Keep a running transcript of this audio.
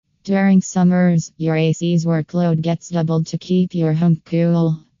During summers, your AC's workload gets doubled to keep your home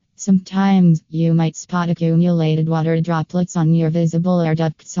cool. Sometimes, you might spot accumulated water droplets on your visible air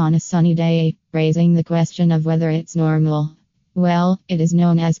ducts on a sunny day, raising the question of whether it's normal. Well, it is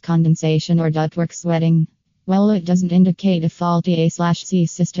known as condensation or ductwork sweating. While it doesn't indicate a faulty A/C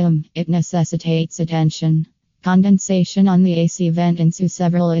system, it necessitates attention. Condensation on the AC vent ensues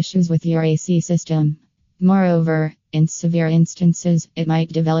several issues with your AC system. Moreover, in severe instances, it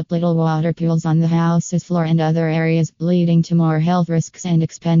might develop little water pools on the house's floor and other areas, leading to more health risks and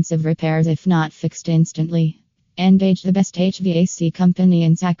expensive repairs if not fixed instantly. Engage the best HVAC company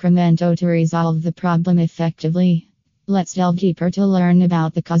in Sacramento to resolve the problem effectively. Let's delve deeper to learn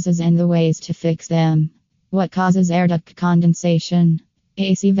about the causes and the ways to fix them. What causes air duct condensation?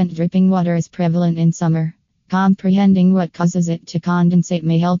 AC vent dripping water is prevalent in summer. Comprehending what causes it to condensate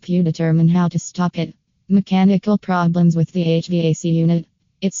may help you determine how to stop it. Mechanical problems with the HVAC unit.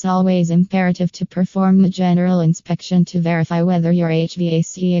 It's always imperative to perform a general inspection to verify whether your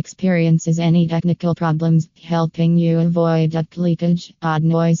HVAC experiences any technical problems, helping you avoid duct leakage, odd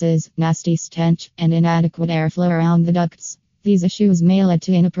noises, nasty stench, and inadequate airflow around the ducts. These issues may lead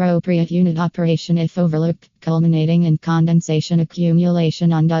to inappropriate unit operation if overlooked, culminating in condensation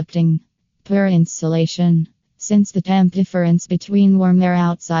accumulation on ducting. Poor insulation. Since the temp difference between warm air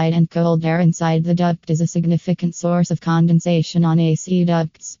outside and cold air inside the duct is a significant source of condensation on AC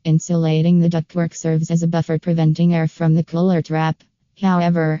ducts, insulating the ductwork serves as a buffer preventing air from the cooler trap.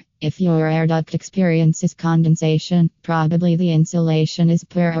 However, if your air duct experiences condensation, probably the insulation is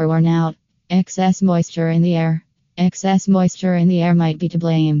poor or worn out. Excess moisture in the air. Excess moisture in the air might be to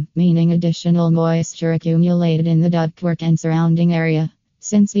blame, meaning additional moisture accumulated in the ductwork and surrounding area.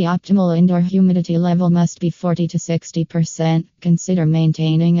 Since the optimal indoor humidity level must be 40 to 60%, consider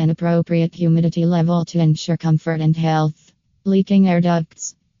maintaining an appropriate humidity level to ensure comfort and health. Leaking air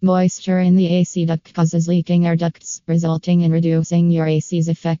ducts. Moisture in the AC duct causes leaking air ducts, resulting in reducing your AC's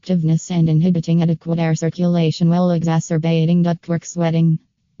effectiveness and inhibiting adequate air circulation while exacerbating ductwork sweating.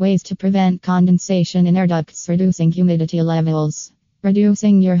 Ways to prevent condensation in air ducts. Reducing humidity levels.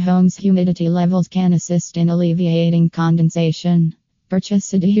 Reducing your home's humidity levels can assist in alleviating condensation.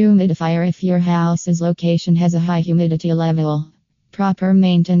 Purchase a dehumidifier if your house's location has a high humidity level. Proper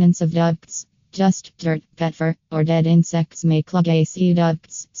maintenance of ducts. Dust, dirt, pet fur, or dead insects may clog AC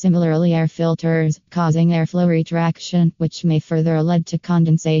ducts. Similarly, air filters, causing airflow retraction, which may further lead to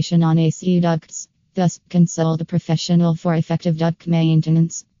condensation on AC ducts. Thus, consult a professional for effective duct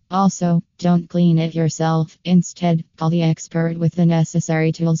maintenance. Also, don't clean it yourself. Instead, call the expert with the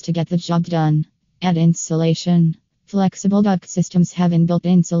necessary tools to get the job done. Add insulation. Flexible duct systems have inbuilt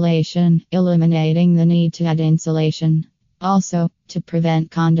insulation, eliminating the need to add insulation. Also, to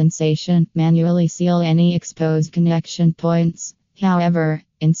prevent condensation, manually seal any exposed connection points. However,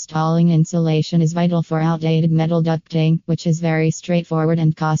 installing insulation is vital for outdated metal ducting, which is very straightforward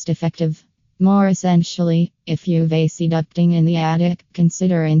and cost-effective. More essentially, if you've AC ducting in the attic,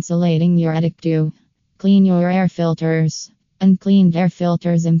 consider insulating your attic too. Clean your air filters. Uncleaned air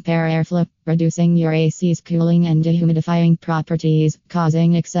filters impair airflow, reducing your AC's cooling and dehumidifying properties,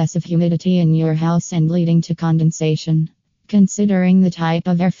 causing excessive humidity in your house and leading to condensation. Considering the type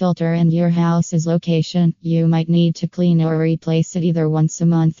of air filter and your house's location, you might need to clean or replace it either once a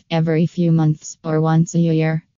month, every few months, or once a year.